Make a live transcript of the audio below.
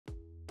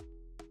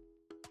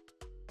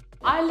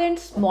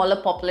Ireland's smaller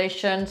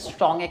population,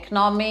 strong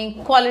economy,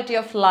 quality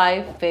of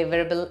life,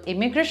 favorable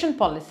immigration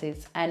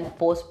policies, and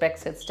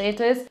post-Brexit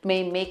status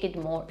may make it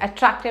more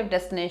attractive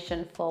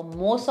destination for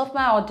most of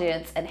my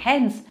audience, and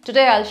hence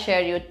today I'll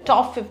share you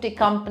top 50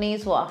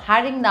 companies who are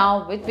hiring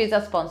now with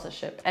visa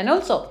sponsorship, and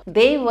also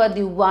they were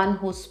the one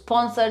who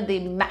sponsored the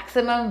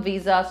maximum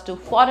visas to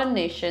foreign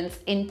nations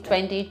in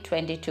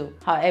 2022.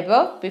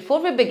 However,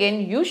 before we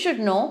begin, you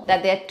should know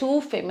that there are two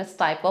famous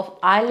type of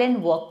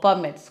Ireland work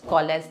permits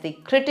called as the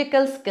Critical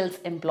Skills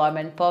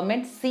Employment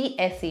Permit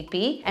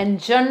 (CSEP) and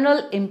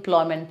General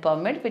Employment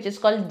Permit, which is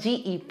called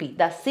GEP.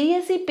 The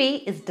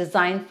CSEP is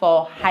designed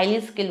for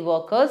highly skilled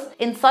workers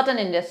in certain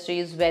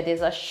industries where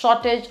there's a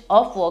shortage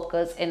of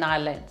workers in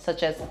Ireland,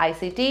 such as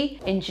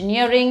ICT,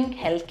 engineering,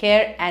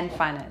 healthcare, and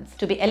finance.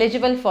 To be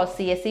eligible for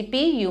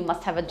CSEP, you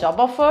must have a job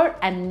offer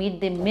and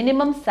meet the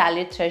minimum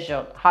salary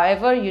threshold.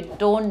 However, you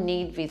don't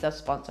need visa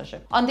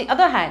sponsorship. On the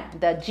other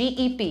hand, the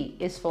GEP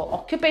is for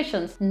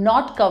occupations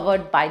not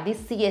covered by the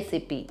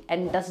CSEP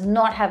and does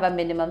not have a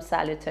minimum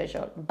salary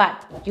threshold,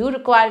 but you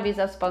require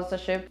visa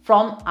sponsorship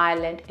from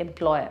Ireland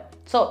employer.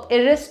 So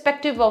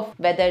irrespective of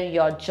whether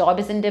your job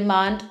is in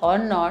demand or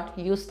not,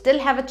 you still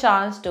have a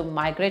chance to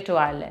migrate to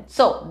Ireland.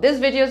 So this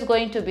video is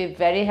going to be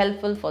very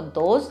helpful for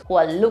those who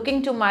are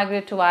looking to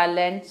migrate to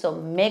Ireland. So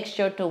make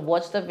sure to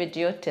watch the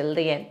video till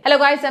the end. Hello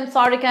guys, I'm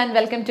Sarika and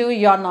welcome to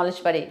Your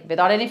Knowledge Buddy.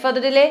 Without any further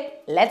delay,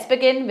 let's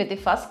begin with the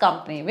first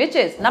company, which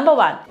is number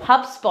 1,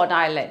 HubSpot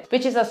Ireland,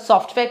 which is a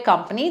software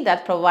company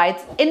that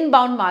provides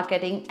inbound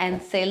marketing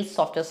and sales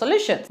software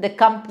solutions. The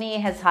company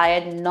has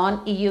hired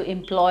non-EU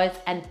employees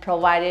and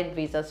provided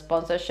visa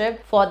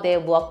sponsorship for their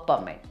work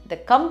permit. The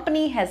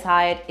company has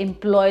hired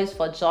employees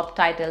for job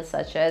titles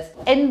such as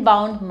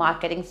inbound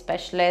marketing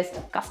specialist,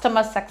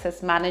 customer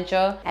success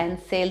manager, and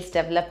sales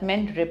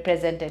development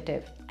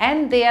representative.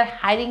 And they are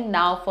hiring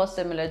now for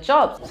similar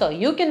jobs. So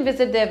you can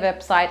visit their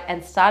website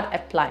and start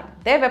applying.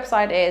 Their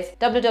website is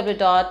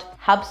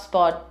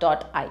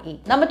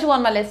www.hubspot.ie. Number 2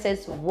 on my list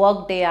is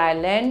Workday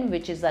Ireland,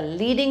 which is a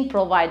leading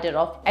provider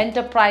of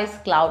enterprise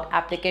cloud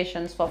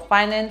applications for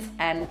finance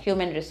and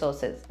human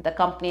resources. The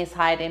company has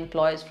hired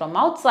employees from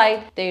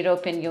outside the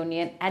European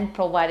Union and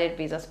provided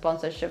visa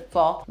sponsorship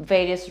for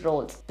various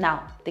roles.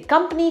 Now, the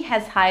company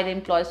has hired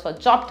employees for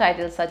job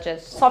titles such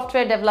as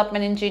software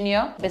development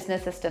engineer,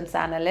 business systems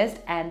analyst,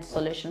 and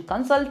solution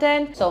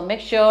consultant. So make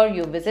sure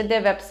you visit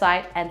their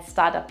website and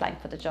start applying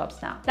for the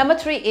jobs now. Number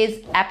 3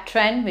 is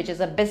AppTrend, which is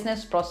a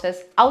business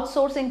process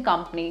outsourcing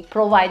company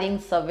providing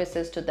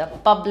services to the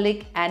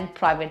public and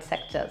private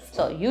sectors.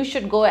 So you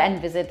should go and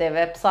visit their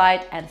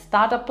website and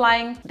start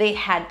applying. They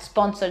had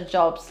sponsored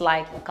jobs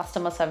like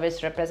customer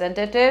service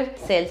representative,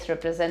 sales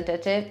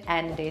representative,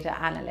 and data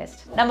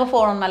analyst. Number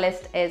 4 on my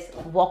list is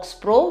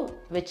VoxPro,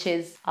 which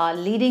is a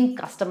leading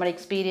customer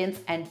experience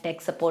and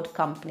tech support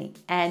company,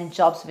 and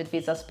jobs with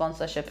visa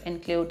sponsorship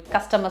include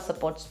customer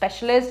support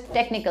specialist,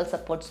 technical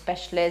support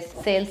specialist,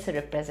 sales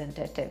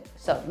representative.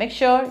 So make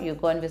sure you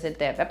go and visit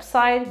their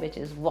website, which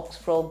is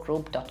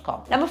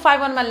voxprogroup.com. Number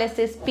 5 on my list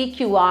is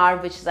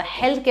PQR, which is a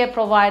healthcare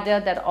provider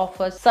that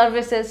offers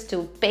services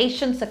to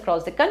patients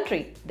across the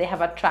country. They have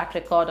a track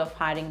record of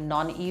hiring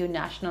non-EU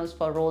nationals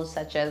for roles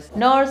such as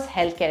nurse,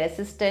 healthcare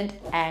assistant,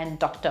 and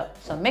doctor.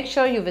 So make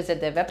sure you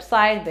visit their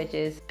website, which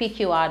is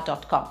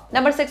pqr.com.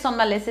 Number 6 on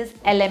my list is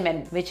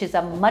LMN, which is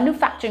a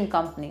manufacturing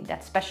company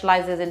that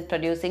specializes in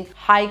producing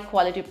high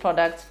quality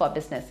products for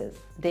businesses.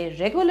 They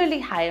regularly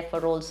hire for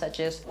roles such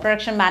as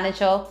production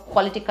manager,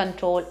 quality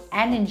control,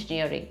 and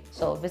engineering.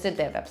 So visit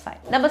their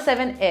website. Number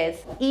 7 is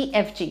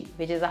EFG,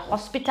 which is a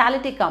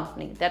hospitality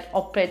company that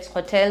operates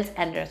hotels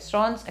and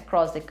restaurants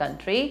across the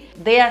country.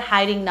 They are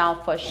hiring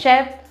now for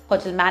chef,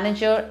 hotel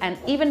manager, and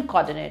even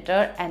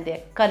coordinator, and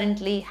they're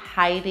currently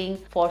hiring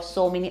for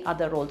so many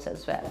other roles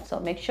as well. So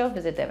make sure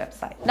visit their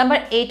website.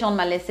 Number 8 on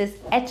my list is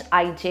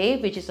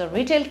HIJ, which is a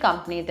retail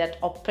company that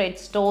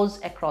operates stores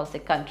across the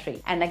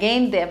country. And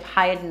again, they have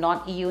hired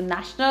non-EU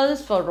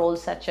nationals for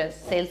roles such as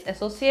sales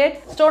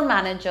associate, store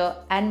manager,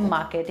 and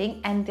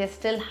marketing, and they're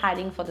still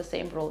hiring for the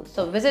same roles.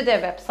 So visit their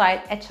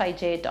website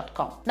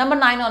hij.com. Number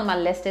 9 on my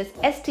list is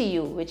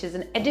STU, which is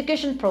an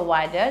education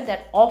provider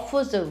that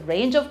offers a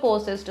range of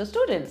courses to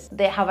students.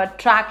 They have a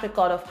track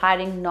record of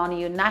hiring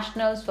non-EU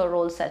nationals for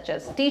roles such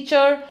as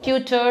teacher,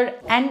 tutor,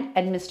 and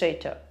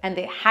administrator, and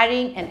they're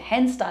hiring and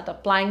hence start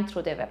applying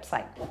through their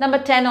website. Number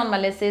 10 on my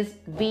list is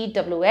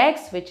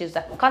VWX, which is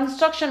a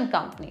construction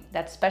company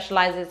that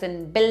specializes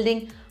in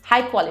building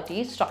high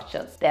quality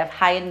structures. They have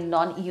hired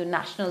non-EU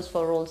nationals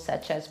for roles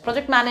such as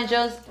project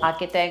managers,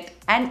 architect,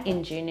 and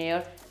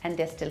engineer, and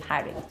they're still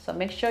hiring. So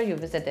make sure you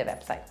visit their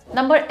website.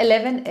 Number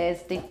 11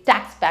 is the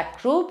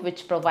TaxBack Group,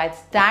 which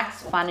provides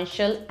tax,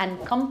 financial,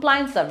 and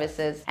compliance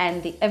services,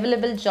 and the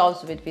available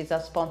jobs with visa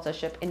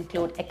sponsorship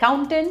include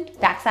accountant,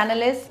 tax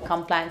analyst,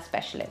 compliance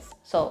specialist.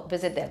 So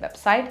visit their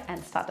website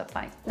and start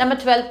applying. Number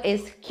 12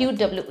 is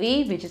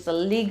QWE, which is a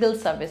legal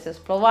services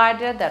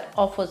provider that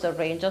offers a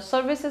range of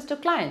services to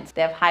clients.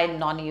 They have hired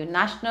non-EU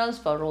nationals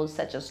for roles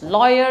such as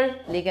lawyer,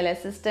 legal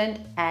assistant,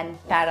 and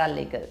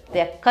paralegal.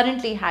 They are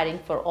currently hiring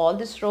for all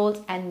these roles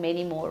and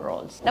many more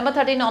roles. Number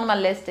 13 on my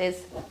list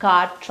is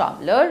Car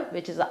Traveller,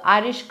 which is an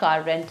Irish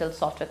car rental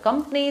software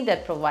company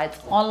that provides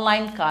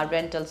online car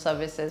rental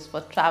services for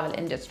travel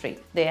industry.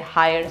 They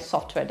hire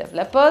software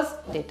developers,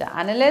 data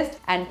analysts,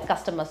 and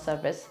customer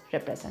service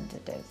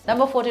representatives.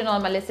 Number 14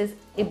 on my list is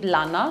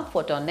Iblana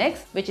Photonics,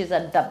 which is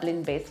a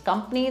Dublin-based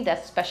company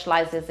that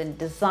specializes in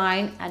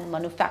design and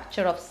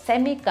manufacture of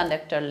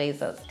semiconductor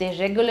lasers. They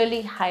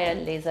regularly hire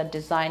laser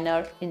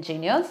designer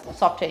engineers,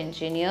 software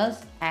engineers,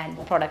 and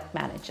product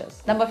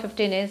managers. Number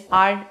 15 is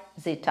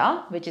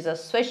Zeta, which is a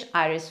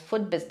Swiss-Irish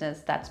food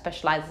business that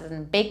specializes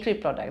in bakery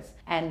products,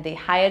 and they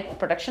hire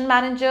production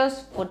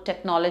managers, food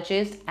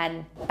technologists,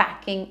 and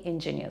packing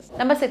engineers.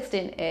 Number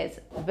 16 is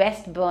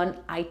Westburn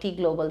IT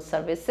Global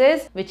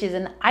Services, which is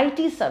an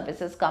IT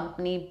services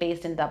company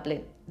based in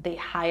Dublin. They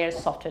hire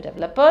software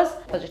developers,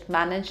 project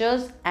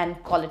managers,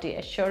 and quality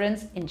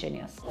assurance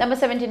engineers. Number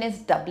 17 is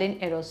Dublin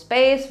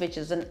Aerospace, which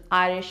is an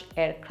Irish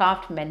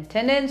aircraft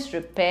maintenance,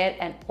 repair,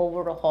 and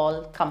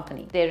overhaul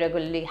company. They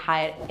regularly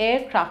hire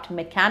aircraft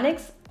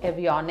mechanics,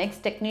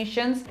 avionics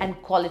technicians, and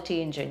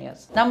quality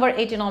engineers. Number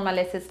 18 on my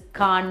list is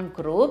Khan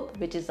Group,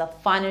 which is a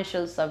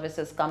financial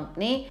services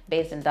company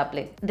based in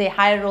Dublin. They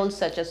hire roles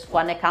such as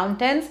fund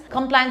accountants,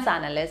 compliance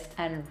analysts,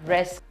 and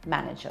risk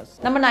managers.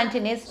 Number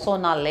 19 is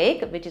Sona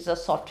Lake, which is a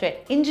software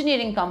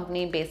engineering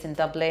company based in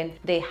Dublin.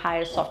 They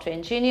hire software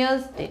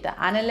engineers,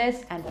 data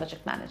analysts, and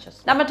project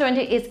managers. Number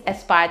 20 is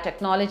Aspire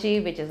Technology,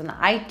 which is an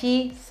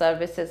IT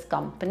services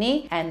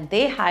company, and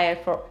they hire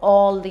for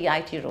all the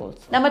IT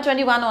roles. Number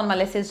 21 on my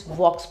list is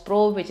Vox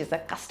Pro, which is a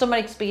customer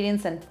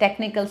experience and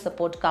technical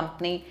support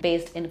company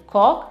based in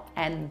Cork,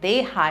 and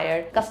they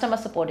hire customer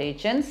support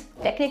agents,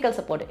 technical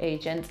support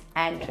agents,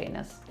 and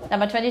trainers.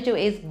 Number 22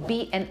 is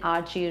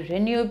BNRG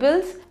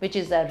Renewables, which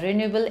is a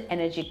renewable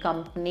energy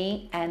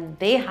company, and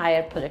they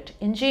hire project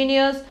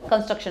engineers,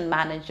 construction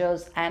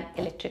managers, and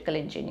electrical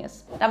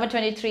engineers. Number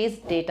 23 is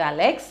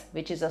Datalex,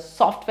 which is a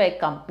software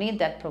company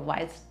that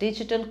provides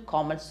digital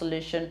commerce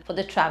solution for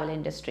the travel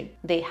industry.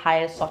 They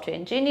hire software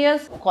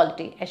engineers,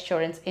 quality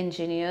assurance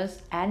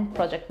engineers, and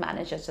project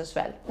managers as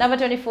well. Number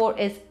 24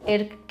 is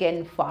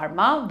Irkgen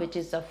Pharma, which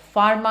is a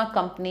pharma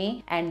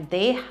company, and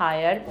they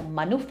hire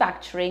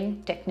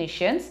manufacturing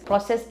technicians,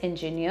 process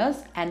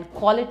engineers, and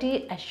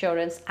quality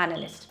assurance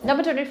analysts.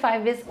 Number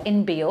 25 is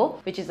InBio,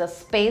 which is a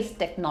space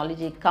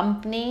technology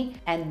company,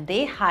 and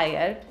they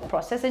hire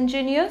process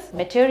engineers,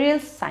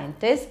 materials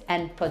scientists,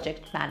 and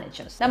project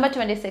managers. Number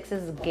 26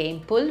 is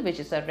Gamepool, which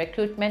is a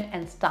recruitment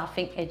and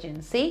staffing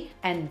agency,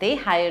 and they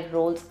hire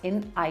roles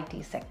in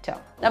IT sector.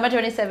 Number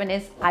 27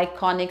 is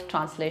Iconic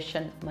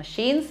Translation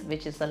Machines,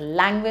 which is a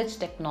language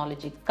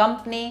technology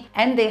company,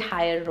 and they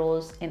hire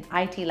roles in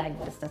IT like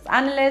business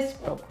analysts,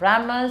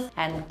 programmers,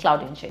 and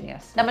cloud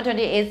engineers. Number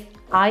 20 is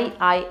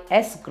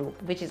IIS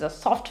Group, which is a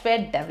software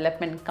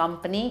development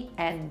company,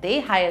 and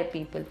they hire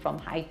people from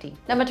IT.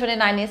 Number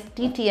 29 is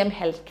TTM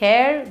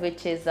Healthcare,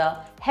 which is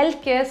a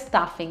healthcare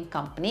staffing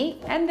company,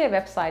 and their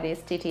website is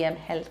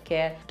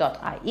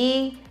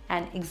ttmhealthcare.ie.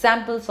 And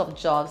examples of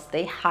jobs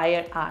they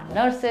hire are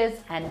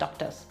nurses and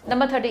doctors.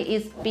 Number 30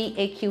 is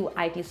BAQ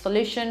IT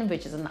Solution,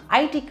 which is an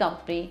IT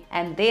company,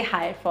 and they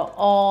hire for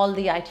all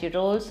the IT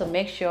roles. So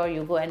make sure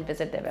you go and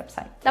visit their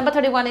website. Number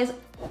 31 is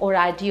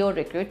Oradio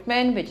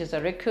Recruitment, which is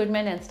a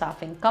recruitment and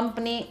staffing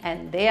company,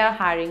 and they are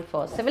hiring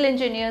for civil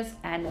engineers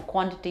and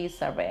quantity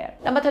surveyor.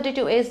 Number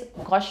 32 is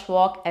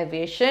Goshawk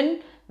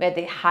Aviation, where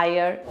they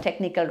hire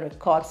technical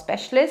record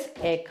specialists,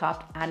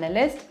 aircraft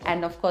analysts,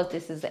 and of course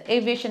this is the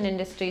aviation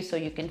industry, so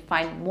you can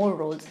find more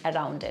roles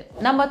around it.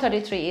 Number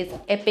 33 is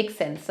Epic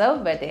Sensor,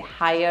 where they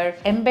hire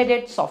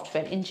embedded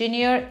software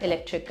engineer,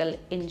 electrical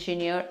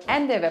engineer,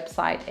 and their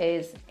website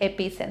is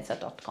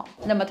epicensor.com.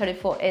 Number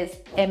 34 is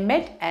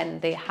Emmet,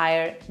 and they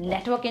hire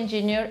network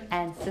engineer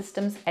and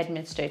systems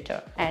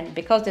administrator. And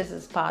because this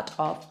is part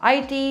of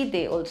IT,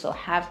 they also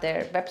have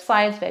their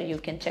websites where you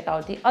can check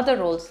out the other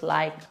roles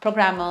like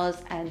programmers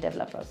and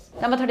developers.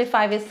 Number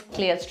 35 is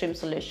Clearstream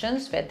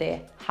Solutions, where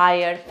they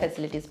hire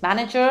facilities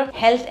manager,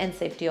 health and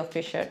safety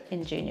officer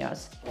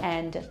engineers,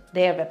 and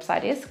their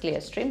website is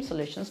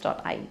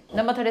clearstreamsolutions.ie.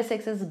 Number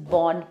 36 is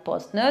Bond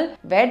Personal,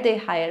 where they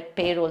hire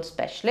payroll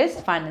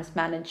specialist, finance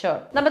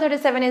manager. Number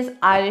 37 is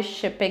Irish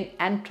Shipping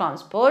and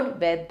Transport,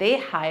 where they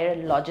hire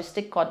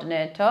logistic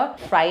coordinator,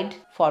 freight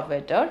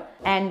forwarder,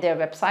 and their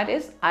website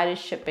is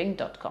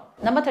irishshipping.com.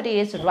 Number 30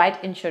 is Wright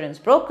Insurance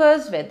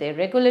Brokers, where they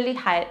regularly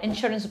hire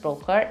insurance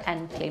broker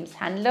and claims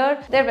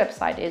handler. Their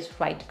website is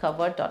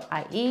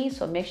rightcover.ie.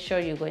 So make sure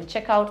you go and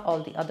check out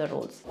all the other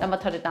roles. Number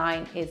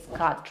 39 is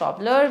Car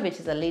Traveler, which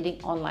is a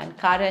leading online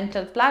car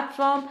rental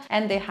platform,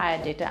 and they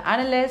hire data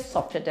analyst,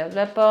 software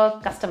developer,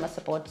 customer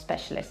support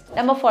specialist.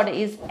 Number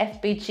 40 is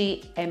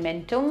FPG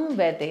Momentum,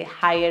 where they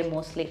hire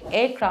mostly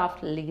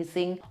aircraft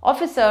leasing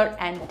officer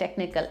and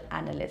technical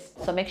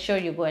analyst. So make sure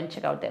you go and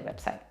check out their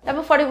website.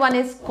 Number 41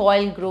 is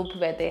Coil Group,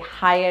 where they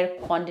hire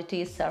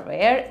quantity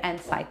surveyor and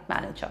site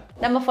manager.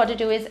 Number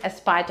 42 is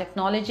Aspire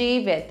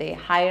Technology, where they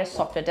hire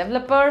software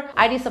developer,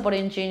 IT support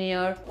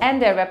engineer,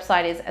 and their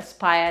website is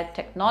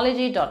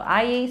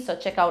aspiretechnology.ie. So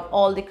check out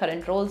all the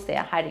current roles they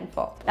are hiring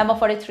for. Number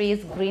 43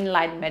 is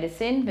Greenlight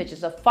Medicine, which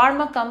is a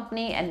pharma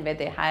company and where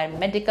they hire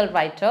medical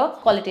writer,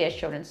 quality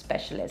assurance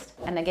specialist.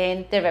 And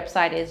again, their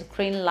website is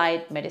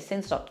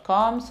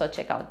greenlightmedicines.com. So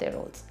check out their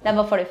roles.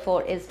 Number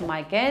 44 is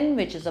Mygen,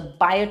 which is a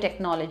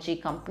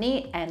biotechnology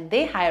company, and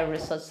they hire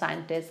research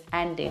scientists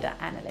and data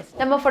analysts.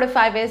 Number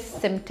 45 is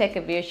Simtech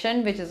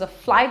Aviation, which is a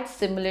flight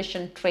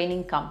simulation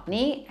training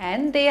company,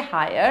 and they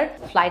hire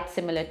flight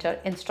simulator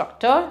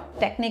instructor,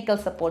 technical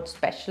support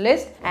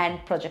specialist,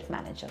 and project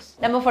managers.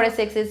 Number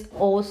 46 is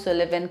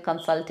O'Sullivan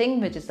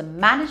Consulting, which is a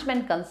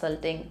management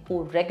consulting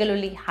who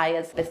regularly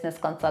hires business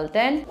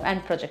consultant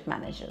and project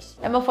managers.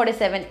 Number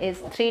 47 is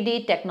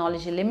 3D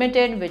Technology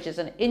Limited, which is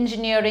an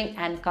engineering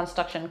and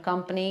construction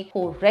company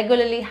who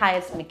regularly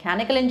hires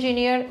mechanical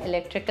engineer,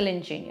 electrical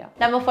engineer.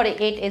 Number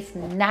 48 is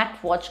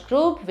NatWatch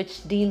Group,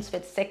 which deals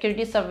with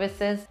security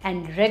services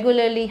and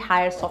regularly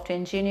hires software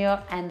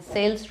engineer and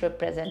sales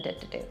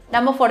representative.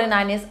 Number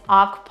 49 is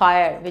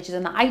Arcpire, which is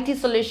an IT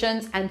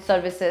solutions and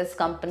services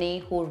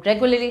company who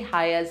regularly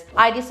hires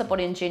IT support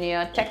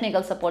engineer,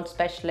 technical support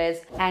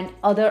specialist, and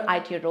other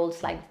IT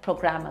roles like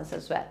programmers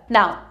as well.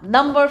 Now,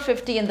 number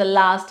 50 and the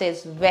last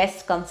is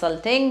West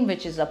Consulting,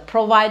 which is a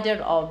provider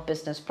of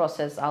business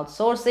process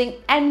outsourcing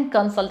and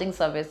consulting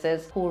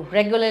services who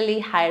regularly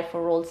hire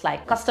for roles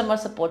like customer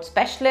support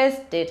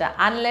specialist, data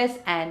analyst,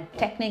 and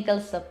technical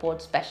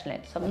support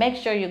specialist. So make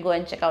sure you go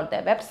and check out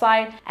their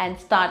website and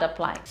start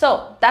applying.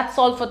 So that's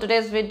all for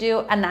today's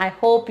video, and I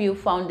hope you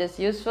found this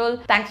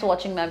useful. Thanks for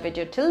watching my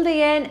video till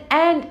the end.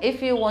 And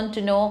if you want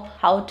to know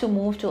how to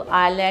move to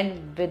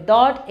Ireland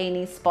without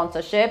any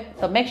sponsorship,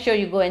 so make sure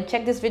you go and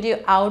check this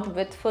video out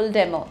with full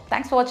demo.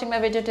 Thanks for watching my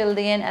video till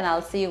the end, and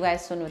I'll see you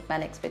guys soon with my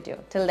next video.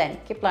 Till then,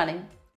 keep learning.